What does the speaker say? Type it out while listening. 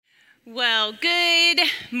Well, good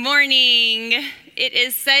morning. It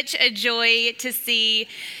is such a joy to see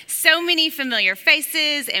so many familiar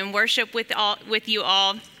faces and worship with you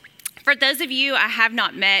all. For those of you I have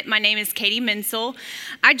not met, my name is Katie Mensel.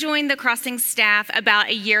 I joined the Crossings staff about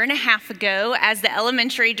a year and a half ago as the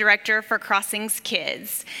elementary director for Crossings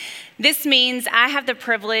Kids. This means I have the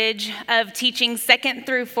privilege of teaching 2nd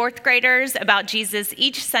through 4th graders about Jesus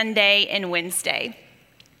each Sunday and Wednesday.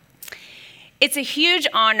 It's a huge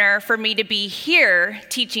honor for me to be here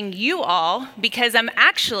teaching you all because I'm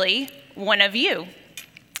actually one of you.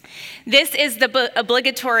 This is the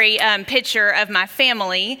obligatory picture of my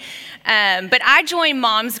family, but I joined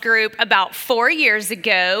Mom's group about 4 years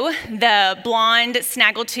ago. The blonde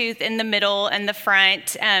snaggletooth in the middle and the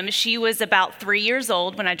front, she was about 3 years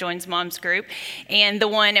old when I joined Mom's group, and the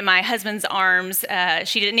one in my husband's arms,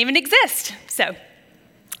 she didn't even exist,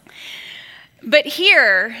 But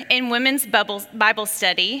here in Women's Bible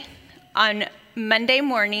Study on Monday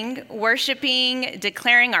morning, worshiping,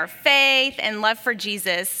 declaring our faith and love for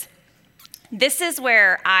Jesus, this is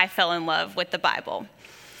where I fell in love with the Bible.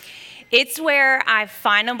 It's where I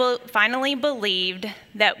finally believed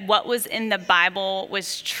that what was in the Bible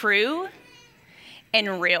was true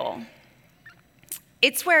and real.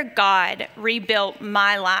 It's where God rebuilt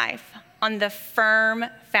my life on the firm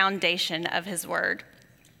foundation of His Word.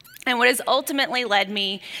 And what has ultimately led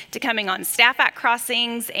me to coming on staff at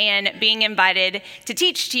Crossings and being invited to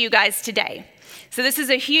teach to you guys today. So this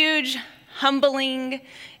is a huge, humbling,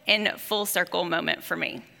 and full circle moment for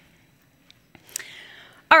me.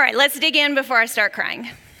 All right, let's dig in before I start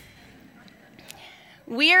crying.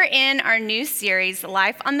 We are in our new series,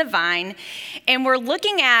 Life on the Vine, and we're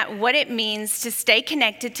looking at what it means to stay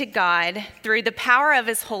connected to God through the power of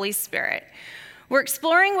His Holy Spirit. We're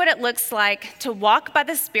exploring what it looks like to walk by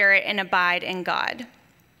the Spirit and abide in God.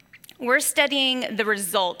 We're studying the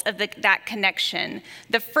result of that connection,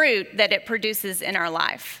 the fruit that it produces in our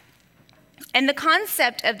life. And the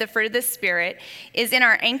concept of the fruit of the Spirit is in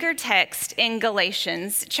our anchor text in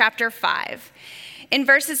Galatians chapter 5. In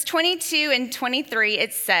verses 22 and 23,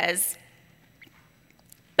 it says,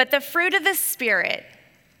 "But the fruit of the Spirit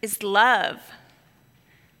is love,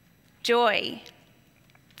 joy,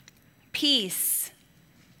 peace,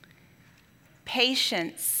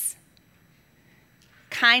 patience,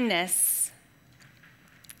 kindness,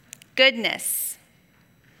 goodness,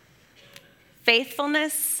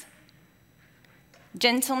 faithfulness,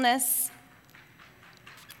 gentleness,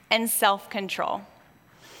 and self-control."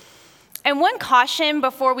 And one caution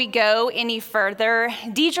before we go any further,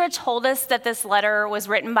 Deidre told us that this letter was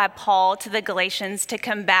written by Paul to the Galatians to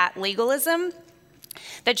combat legalism.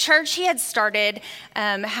 The church he had started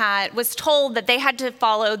was told that they had to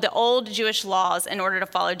follow the old Jewish laws in order to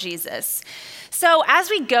follow Jesus. So as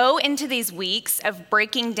we go into these weeks of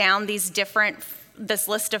breaking down this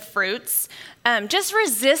list of fruits, just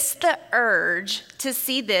resist the urge to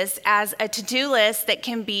see this as a to-do list that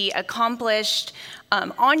can be accomplished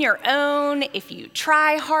on your own if you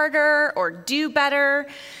try harder or do better.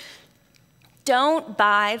 Don't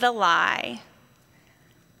buy the lie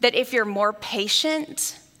that if you're more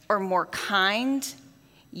patient or more kind,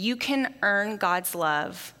 you can earn God's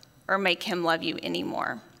love or make Him love you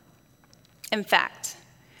anymore. In fact,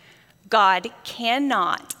 God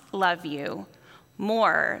cannot love you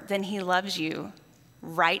more than He loves you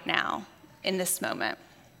right now in this moment.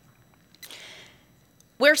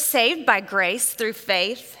 We're saved by grace through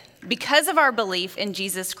faith because of our belief in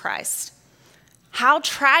Jesus Christ. How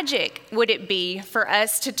tragic would it be for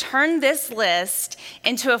us to turn this list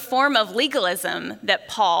into a form of legalism that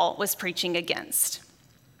Paul was preaching against?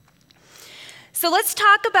 So let's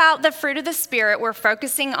talk about the fruit of the Spirit we're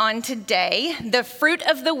focusing on today, the fruit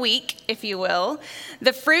of the week, if you will,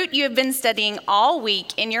 the fruit you have been studying all week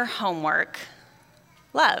in your homework,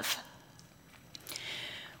 love.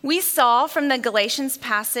 We saw from the Galatians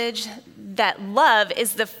passage that love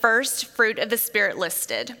is the first fruit of the Spirit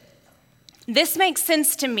listed. This makes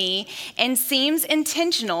sense to me and seems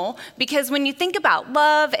intentional because when you think about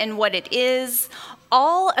love and what it is,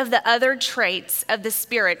 all of the other traits of the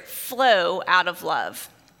Spirit flow out of love.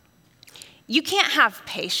 You can't have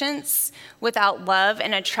patience without love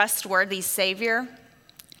and a trustworthy Savior.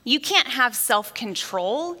 You can't have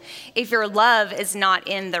self-control if your love is not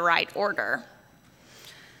in the right order.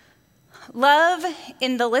 Love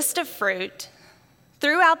in the list of fruit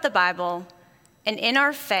throughout the Bible and in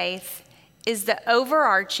our faith is the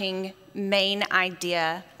overarching main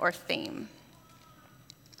idea or theme.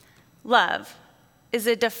 Love is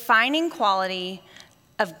a defining quality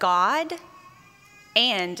of God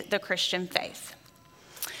and the Christian faith.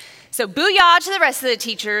 So booyah to the rest of the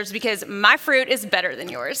teachers because my fruit is better than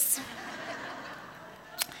yours.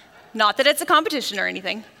 Not that it's a competition or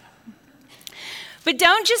anything. But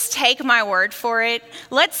don't just take my word for it.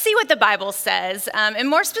 Let's see what the Bible says, and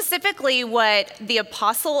more specifically, what the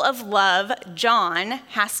apostle of love, John,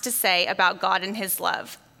 has to say about God and his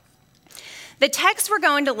love. The text we're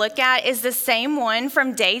going to look at is the same one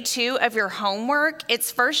from day 2 of your homework.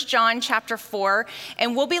 It's 1 John chapter 4,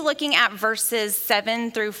 and we'll be looking at verses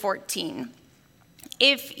 7 through 14.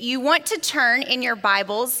 If you want to turn in your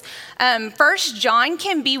Bibles, 1 John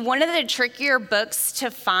can be one of the trickier books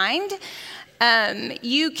to find.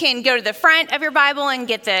 You can go to the front of your Bible and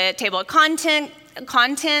get the table of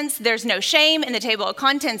contents. There's no shame in the table of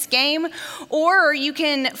contents game. Or you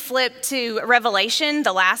can flip to Revelation,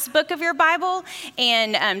 the last book of your Bible,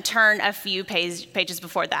 and turn a few pages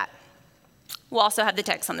before that. We'll also have the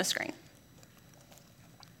text on the screen.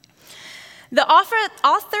 The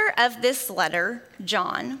author of this letter,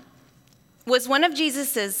 John, was one of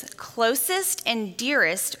Jesus's closest and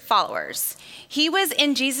dearest followers. He was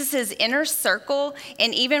in Jesus's inner circle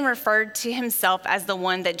and even referred to himself as the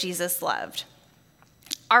one that Jesus loved.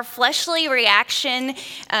 Our fleshly reaction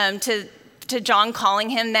to John calling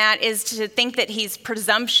him that is to think that he's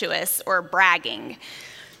presumptuous or bragging.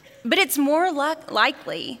 But it's more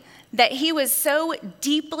likely that he was so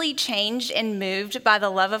deeply changed and moved by the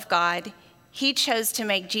love of God, he chose to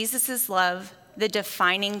make Jesus's love the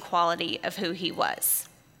defining quality of who he was.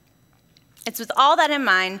 It's with all that in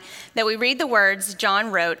mind that we read the words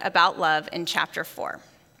John wrote about love in chapter 4.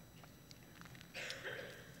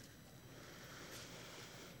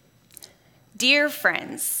 Dear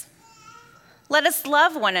friends, let us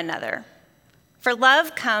love one another, for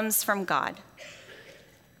love comes from God.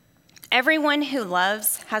 Everyone who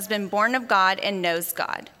loves has been born of God and knows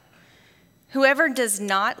God. Whoever does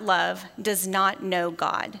not love does not know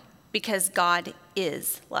God, because God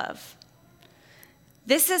is love.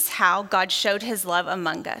 This is how God showed his love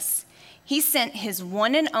among us. He sent his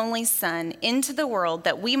one and only Son into the world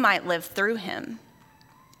that we might live through him.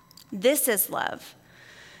 This is love.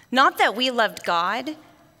 Not that we loved God,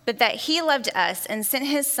 but that he loved us and sent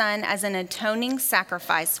his Son as an atoning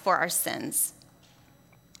sacrifice for our sins.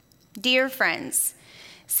 Dear friends,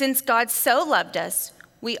 since God so loved us,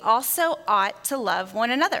 we also ought to love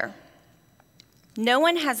one another. No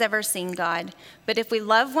one has ever seen God, but if we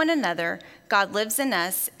love one another, God lives in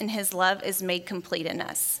us and his love is made complete in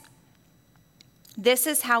us. This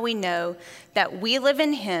is how we know that we live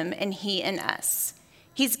in him and he in us.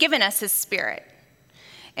 He's given us his Spirit.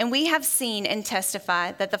 And we have seen and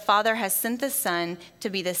testified that the Father has sent the Son to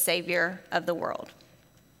be the Savior of the world.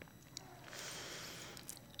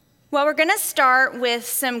 Well, we're going to start with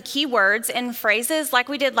some key words and phrases like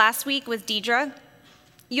we did last week with Deidre.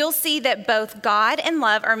 You'll see that both God and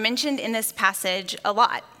love are mentioned in this passage a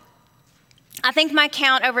lot. I think my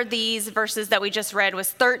count over these verses that we just read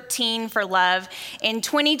was 13 for love and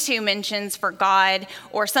 22 mentions for God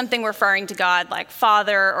or something referring to God like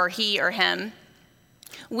Father or he or him.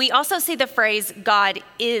 We also see the phrase, God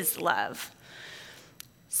is love.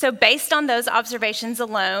 So based on those observations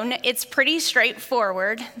alone, it's pretty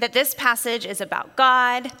straightforward that this passage is about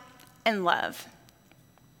God and love.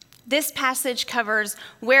 This passage covers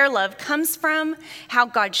where love comes from, how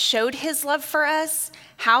God showed his love for us,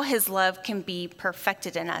 how his love can be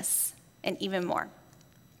perfected in us, and even more.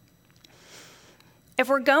 If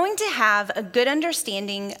we're going to have a good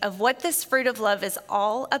understanding of what this fruit of love is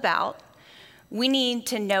all about, we need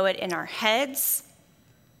to know it in our heads,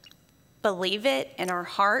 believe it in our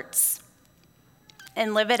hearts,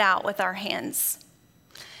 and live it out with our hands.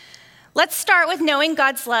 Let's start with knowing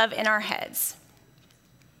God's love in our heads.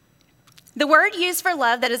 The word used for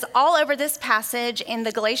love that is all over this passage in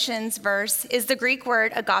the Galatians verse is the Greek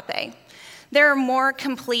word agape. There are more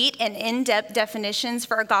complete and in-depth definitions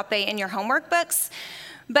for agape in your homework books,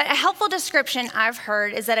 but a helpful description I've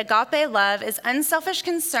heard is that agape love is unselfish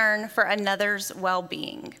concern for another's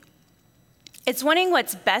well-being. It's wanting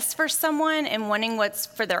what's best for someone and wanting what's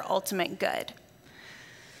for their ultimate good.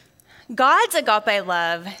 God's agape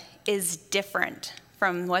love is different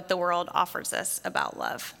from what the world offers us about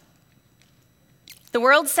love. The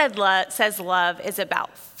world says love is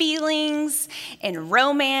about feelings and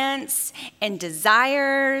romance and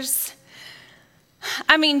desires.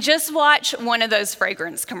 I mean, just watch one of those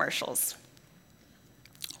fragrance commercials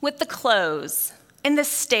with the clothes and the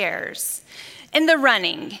stairs and the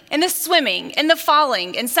running and the swimming and the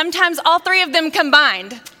falling, and sometimes all three of them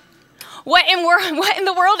combined. What in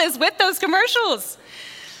the world is with those commercials?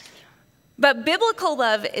 But biblical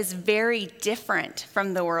love is very different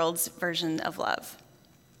from the world's version of love.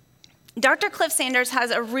 Dr. Cliff Sanders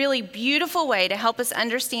has a really beautiful way to help us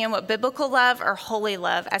understand what biblical love, or holy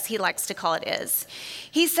love, as he likes to call it, is.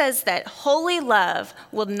 He says that holy love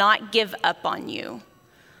will not give up on you.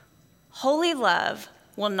 Holy love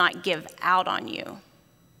will not give out on you.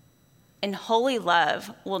 And holy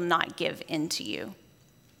love will not give in to you.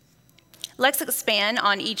 Let's expand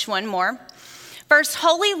on each one more. First,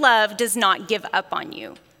 holy love does not give up on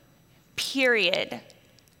you. Period.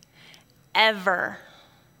 Ever.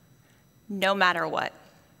 No matter what.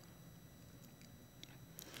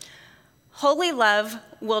 Holy love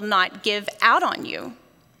will not give out on you.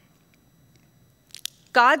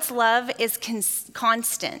 God's love is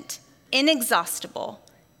constant, inexhaustible.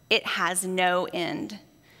 It has no end.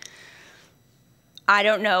 I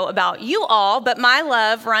don't know about you all, but my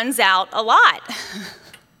love runs out a lot.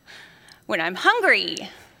 When I'm hungry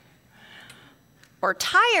or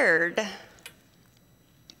tired.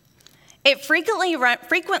 It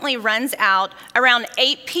frequently runs out around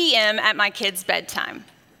 8 p.m. at my kids' bedtime.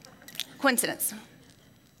 Coincidence.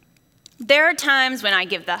 There are times when I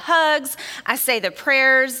give the hugs, I say the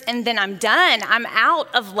prayers, and then I'm done. I'm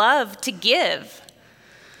out of love to give.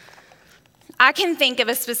 I can think of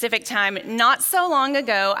a specific time not so long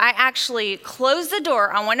ago, I actually closed the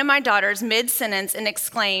door on one of my daughters mid-sentence and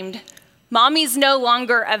exclaimed, "Mommy's no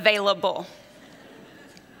longer available."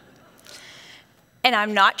 And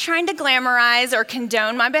I'm not trying to glamorize or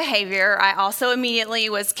condone my behavior. I also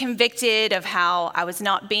immediately was convicted of how I was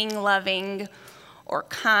not being loving or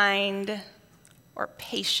kind or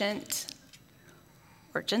patient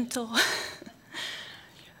or gentle.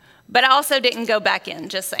 But I also didn't go back in,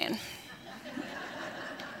 just saying.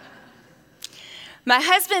 My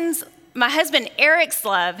husband Eric's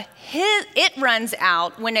love, it runs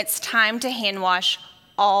out when it's time to hand wash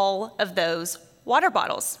all of those water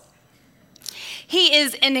bottles. He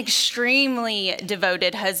is an extremely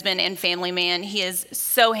devoted husband and family man. He is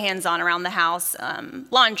so hands-on around the house,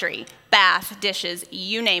 laundry, bath, dishes,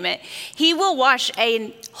 you name it. He will wash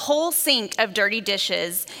a whole sink of dirty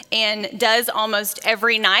dishes and does almost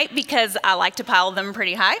every night because I like to pile them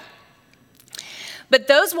pretty high. But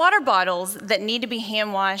those water bottles that need to be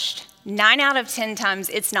hand washed, 9 out of 10 times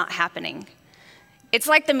it's not happening. It's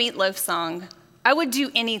like the Meatloaf song, "I would do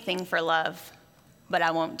anything for love, but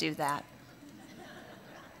I won't do that."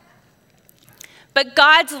 But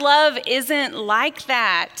God's love isn't like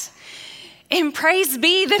that. And praise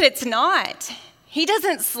be that it's not. He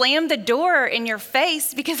doesn't slam the door in your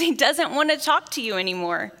face because he doesn't want to talk to you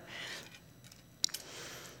anymore.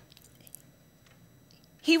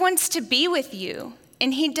 He wants to be with you,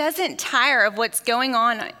 and he doesn't tire of what's going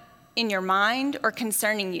on in your mind or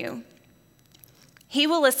concerning you. He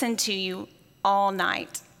will listen to you all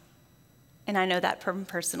night, and I know that from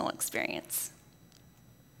personal experience.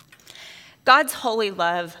 God's holy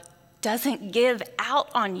love doesn't give out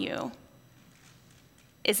on you.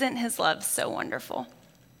 Isn't his love so wonderful?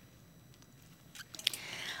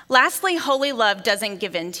 Lastly, holy love doesn't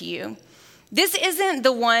give in to you. This isn't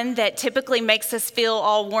the one that typically makes us feel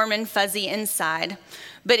all warm and fuzzy inside,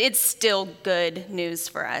 but it's still good news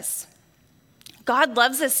for us. God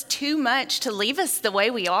loves us too much to leave us the way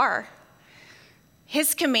we are.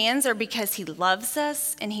 His commands are because he loves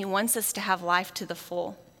us and he wants us to have life to the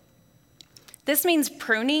full. This means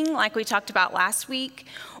pruning, like we talked about last week,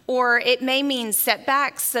 or it may mean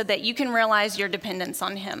setbacks so that you can realize your dependence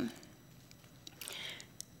on him.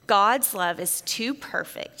 God's love is too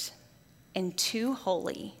perfect and too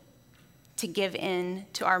holy to give in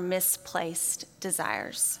to our misplaced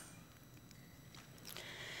desires.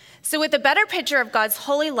 So with a better picture of God's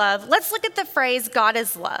holy love, let's look at the phrase God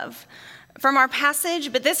is love from our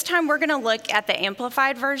passage, but this time we're going to look at the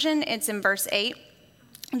Amplified version. It's in verse 8.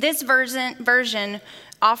 This version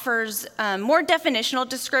offers more definitional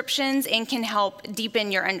descriptions and can help deepen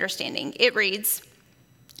your understanding. It reads,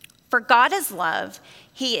 "For God is love,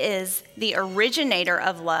 he is the originator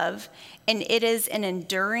of love, and it is an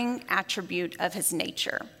enduring attribute of his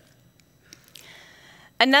nature."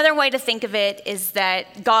 Another way to think of it is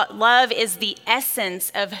that love is the essence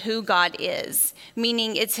of who God is,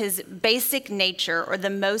 meaning it's his basic nature or the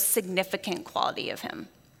most significant quality of him.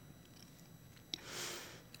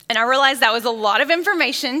 And I realize that was a lot of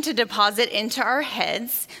information to deposit into our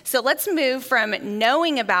heads. So let's move from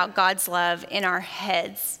knowing about God's love in our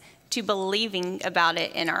heads to believing about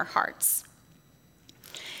it in our hearts.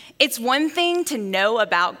 It's one thing to know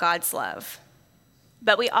about God's love,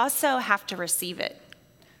 but we also have to receive it.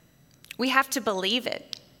 We have to believe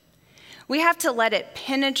it. We have to let it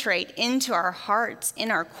penetrate into our hearts,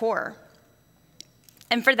 in our core.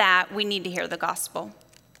 And for that, we need to hear the gospel.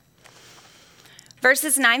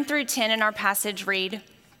 Verses 9 through 10 in our passage read,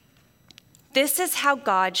 This is how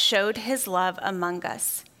God showed his love among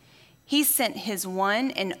us. He sent his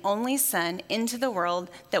one and only Son into the world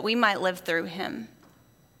that we might live through him.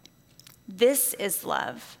 This is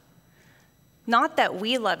love. Not that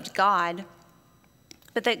we loved God,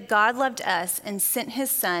 but that God loved us and sent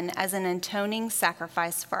his Son as an atoning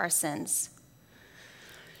sacrifice for our sins.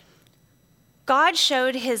 God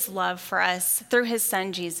showed his love for us through his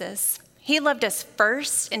Son, Jesus. He loved us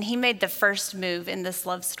first, and he made the first move in this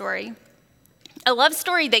love story. A love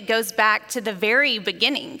story that goes back to the very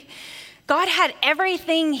beginning. God had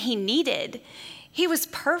everything he needed. He was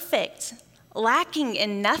perfect, lacking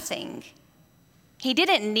in nothing. He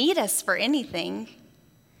didn't need us for anything.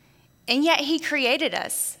 And yet he created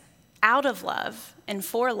us out of love and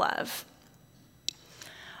for love.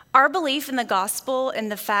 Our belief in the gospel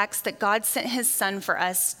and the facts that God sent his Son for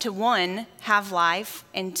us to, one, have life,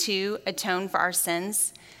 and two, atone for our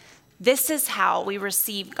sins, this is how we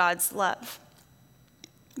receive God's love.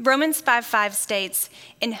 Romans 5:5 states,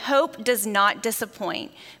 "And hope does not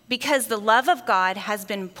disappoint, because the love of God has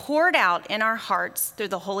been poured out in our hearts through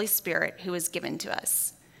the Holy Spirit who is given to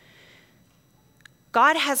us."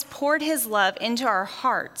 God has poured his love into our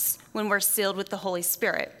hearts when we're sealed with the Holy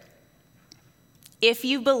Spirit. If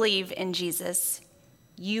you believe in Jesus,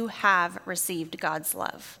 you have received God's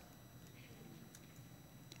love.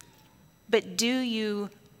 But do you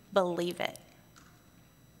believe it?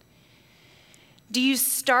 Do you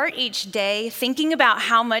start each day thinking about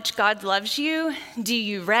how much God loves you? Do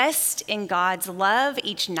you rest in God's love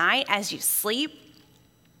each night as you sleep?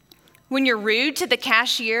 When you're rude to the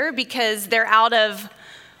cashier because they're out of,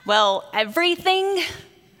 everything?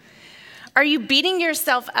 Are you beating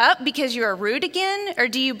yourself up because you are rude again, or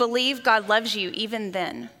do you believe God loves you even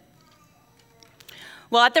then?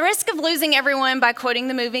 Well, at the risk of losing everyone by quoting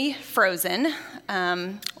the movie Frozen,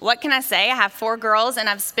 what can I say? I have 4 girls, and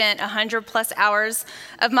I've spent 100+ hours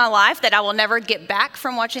of my life that I will never get back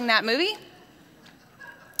from watching that movie.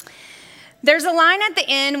 There's a line at the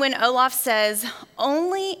end when Olaf says,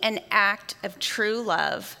 "Only an act of true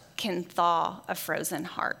love can thaw a frozen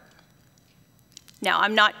heart." Now,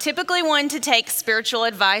 I'm not typically one to take spiritual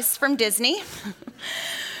advice from Disney,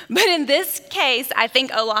 but in this case, I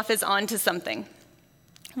think Olaf is on to something.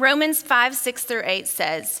 Romans 5:6-8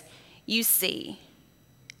 says, "You see,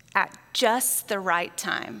 at just the right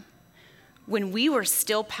time, when we were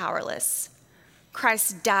still powerless,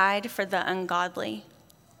 Christ died for the ungodly.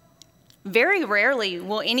 Very rarely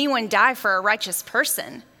will anyone die for a righteous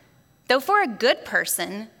person, though for a good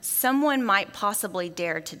person, someone might possibly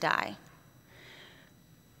dare to die.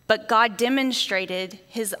 But God demonstrated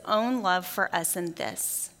his own love for us in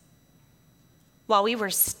this: while we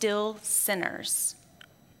were still sinners,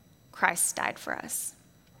 Christ died for us."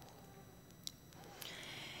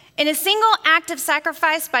 In a single act of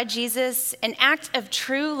sacrifice by Jesus, an act of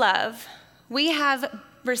true love, we have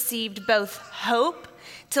received both hope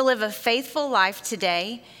to live a faithful life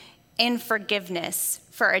today and forgiveness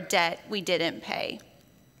for a debt we didn't pay.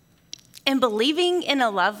 And believing in a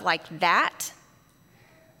love like that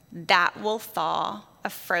will thaw a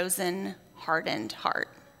frozen, hardened heart.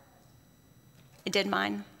 It did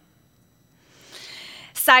mine.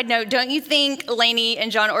 Side note, don't you think Lainey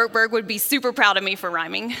and John Ortberg would be super proud of me for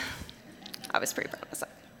rhyming? I was pretty proud of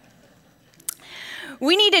myself.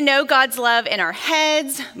 We need to know God's love in our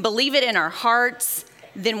heads, believe it in our hearts,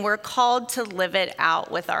 then we're called to live it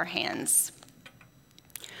out with our hands.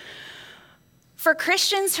 For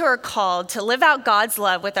Christians who are called to live out God's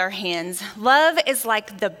love with our hands, love is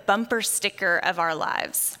like the bumper sticker of our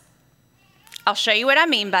lives. I'll show you what I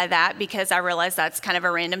mean by that, because I realize that's kind of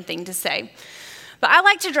a random thing to say. But I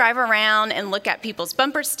like to drive around and look at people's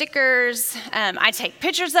bumper stickers. I take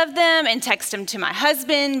pictures of them and text them to my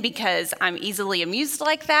husband because I'm easily amused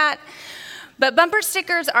like that. But bumper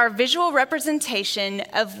stickers are a visual representation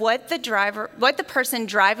of what the person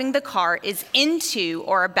driving the car is into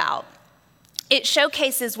or about. It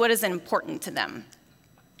showcases what is important to them.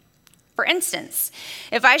 For instance,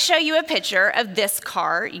 if I show you a picture of this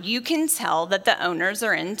car, you can tell that the owners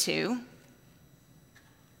are into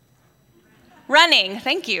running.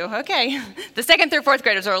 Thank you. Okay. The 2nd through 4th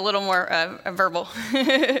graders are a little more verbal.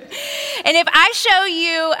 And if I show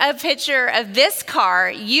you a picture of this car,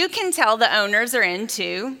 you can tell the owners are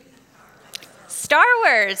into Star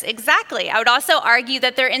Wars. Exactly. I would also argue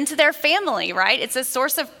that they're into their family, right? It's a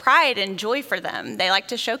source of pride and joy for them. They like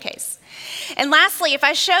to showcase. And lastly, if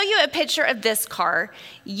I show you a picture of this car,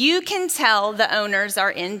 you can tell the owners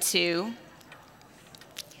are into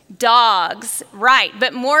dogs, right?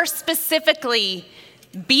 But more specifically,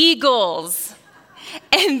 beagles.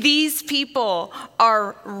 And these people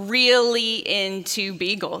are really into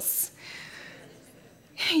beagles.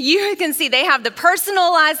 you can see they have the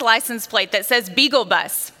personalized license plate that says Beagle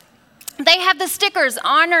Bus. They have the stickers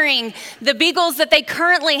honoring the beagles that they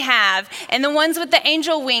currently have and the ones with the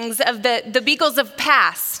angel wings of the beagles of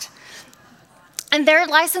past. And their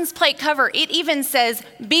license plate cover, it even says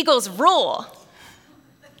Beagles Rule.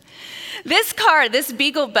 This car, this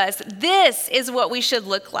Beagle Bus, this is what we should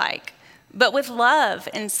look like, but with love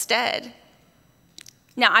instead.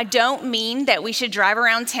 Now, I don't mean that we should drive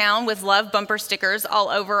around town with love bumper stickers all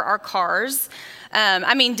over our cars.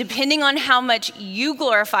 Depending on how much you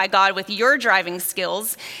glorify God with your driving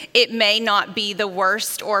skills, it may not be the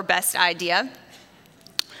worst or best idea.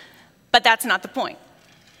 But that's not the point.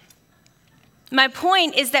 My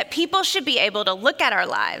point is that people should be able to look at our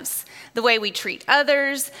lives, the way we treat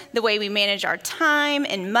others, the way we manage our time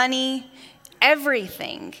and money,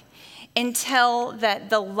 everything, and tell that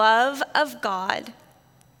the love of God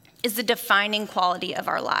is the defining quality of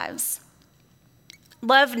our lives.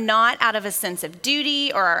 Love not out of a sense of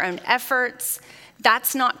duty or our own efforts.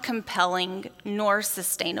 That's not compelling nor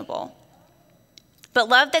sustainable. But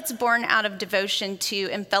love that's born out of devotion to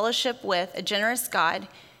and fellowship with a generous God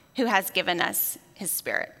who has given us his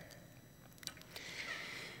Spirit.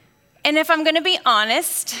 And if I'm going to be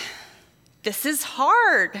honest, this is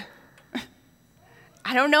hard.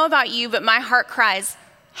 I don't know about you, but my heart cries,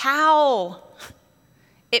 how?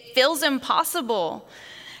 It feels impossible.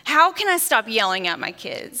 How can I stop yelling at my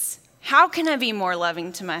kids? How can I be more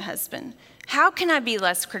loving to my husband? How can I be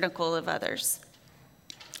less critical of others?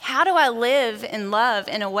 How do I live and love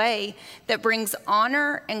in a way that brings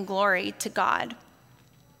honor and glory to God?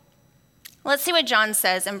 Let's see what John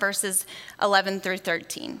says in verses 11 through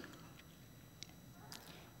 13.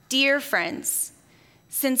 Dear friends,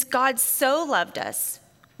 since God so loved us,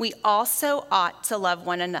 we also ought to love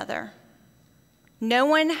one another. No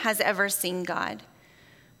one has ever seen God.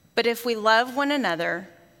 But if we love one another,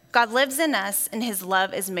 God lives in us and his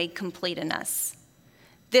love is made complete in us.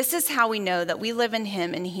 This is how we know that we live in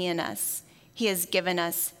him and he in us. He has given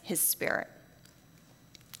us his Spirit.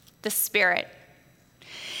 The Spirit.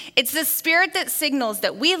 It's the Spirit that signals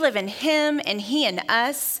that we live in him and he in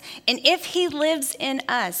us. And if he lives in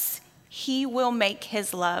us, he will make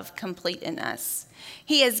his love complete in us.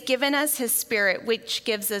 He has given us his Spirit, which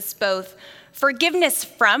gives us both forgiveness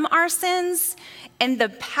from our sins and the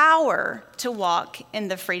power to walk in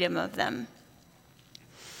the freedom of them.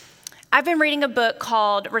 I've been reading a book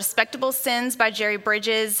called Respectable Sins by Jerry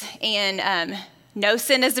Bridges, and no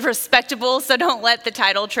sin is respectable, so don't let the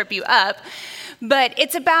title trip you up. But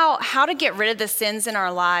it's about how to get rid of the sins in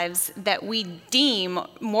our lives that we deem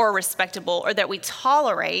more respectable or that we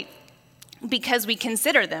tolerate because we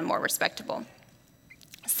consider them more respectable.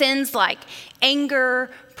 Sins like anger,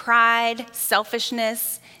 pride,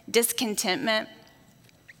 selfishness, discontentment.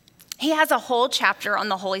 He has a whole chapter on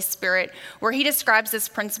the Holy Spirit where he describes this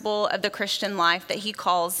principle of the Christian life that he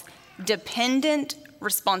calls dependent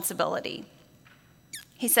responsibility.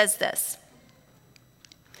 He says this: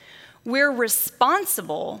 we're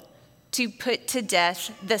responsible to put to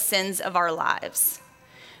death the sins of our lives.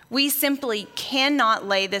 We simply cannot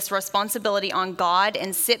lay this responsibility on God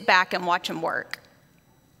and sit back and watch him work.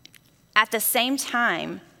 At the same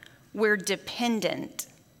time, we're dependent.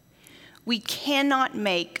 We cannot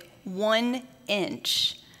make 1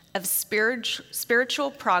 inch of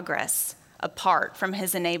spiritual progress apart from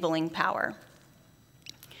his enabling power.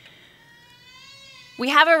 We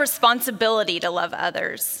have a responsibility to love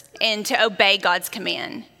others and to obey God's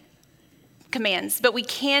commands, but we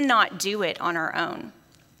cannot do it on our own.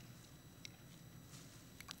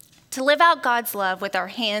 To live out God's love with our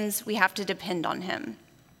hands, we have to depend on him.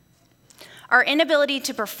 Our inability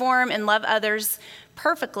to perform and love others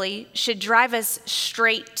perfectly should drive us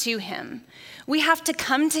straight to him. We have to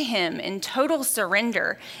come to him in total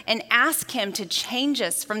surrender and ask him to change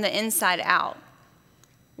us from the inside out.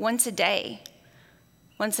 Once a day,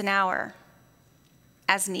 once an hour,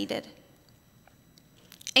 as needed.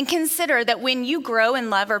 And consider that when you grow in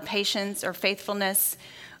love or patience or faithfulness,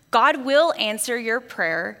 God will answer your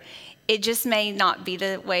prayer. It just may not be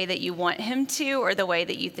the way that you want him to or the way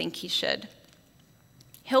that you think he should.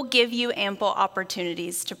 He'll give you ample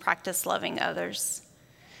opportunities to practice loving others.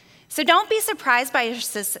 So don't be surprised by your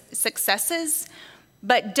successes,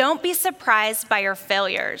 but don't be surprised by your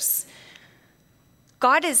failures.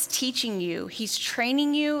 God is teaching you, he's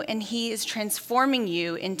training you, and he is transforming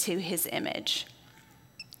you into his image.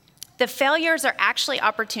 The failures are actually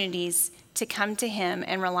opportunities to come to him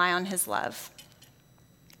and rely on his love.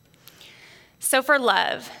 So for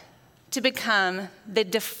love to become the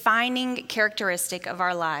defining characteristic of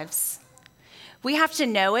our lives, we have to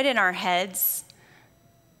know it in our heads,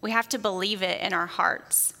 We have to believe it in our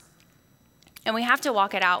hearts. And we have to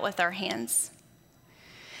walk it out with our hands.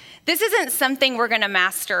 This isn't something we're going to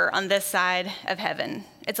master on this side of heaven.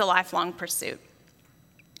 It's a lifelong pursuit.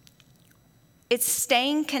 It's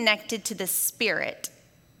staying connected to the Spirit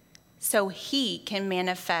so He can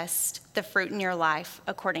manifest the fruit in your life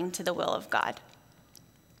according to the will of God.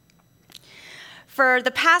 For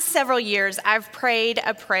the past several years, I've prayed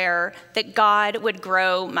a prayer that God would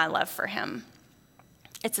grow my love for Him.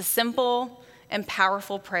 It's a simple and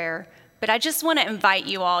powerful prayer, but I just want to invite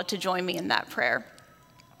you all to join me in that prayer.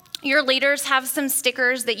 Your leaders have some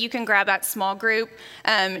stickers that you can grab at small group.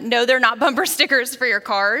 No, they're not bumper stickers for your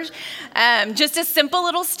cars. Just a simple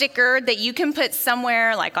little sticker that you can put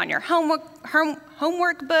somewhere, like on your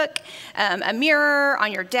homework book, a mirror,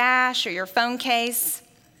 on your dash, or your phone case.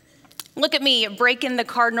 Look at me breaking the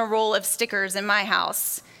cardinal rule of stickers in my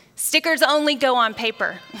house. Stickers only go on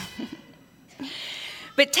paper.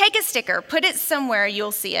 But take a sticker, put it somewhere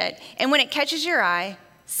you'll see it, and when it catches your eye,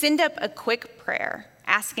 send up a quick prayer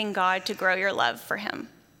asking God to grow your love for Him.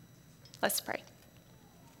 Let's pray.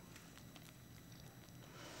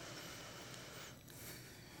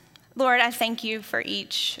 Lord, I thank you for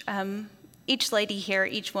each lady here,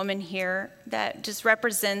 each woman here that just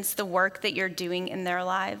represents the work that you're doing in their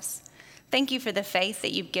lives. Thank you for the faith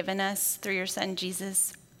that you've given us through your Son,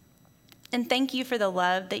 Jesus. And thank you for the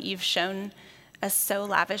love that you've shown us so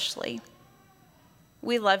lavishly.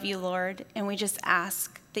 We love you, Lord, and we just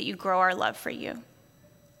ask that you grow our love for you.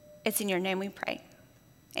 It's in your name we pray.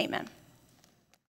 Amen.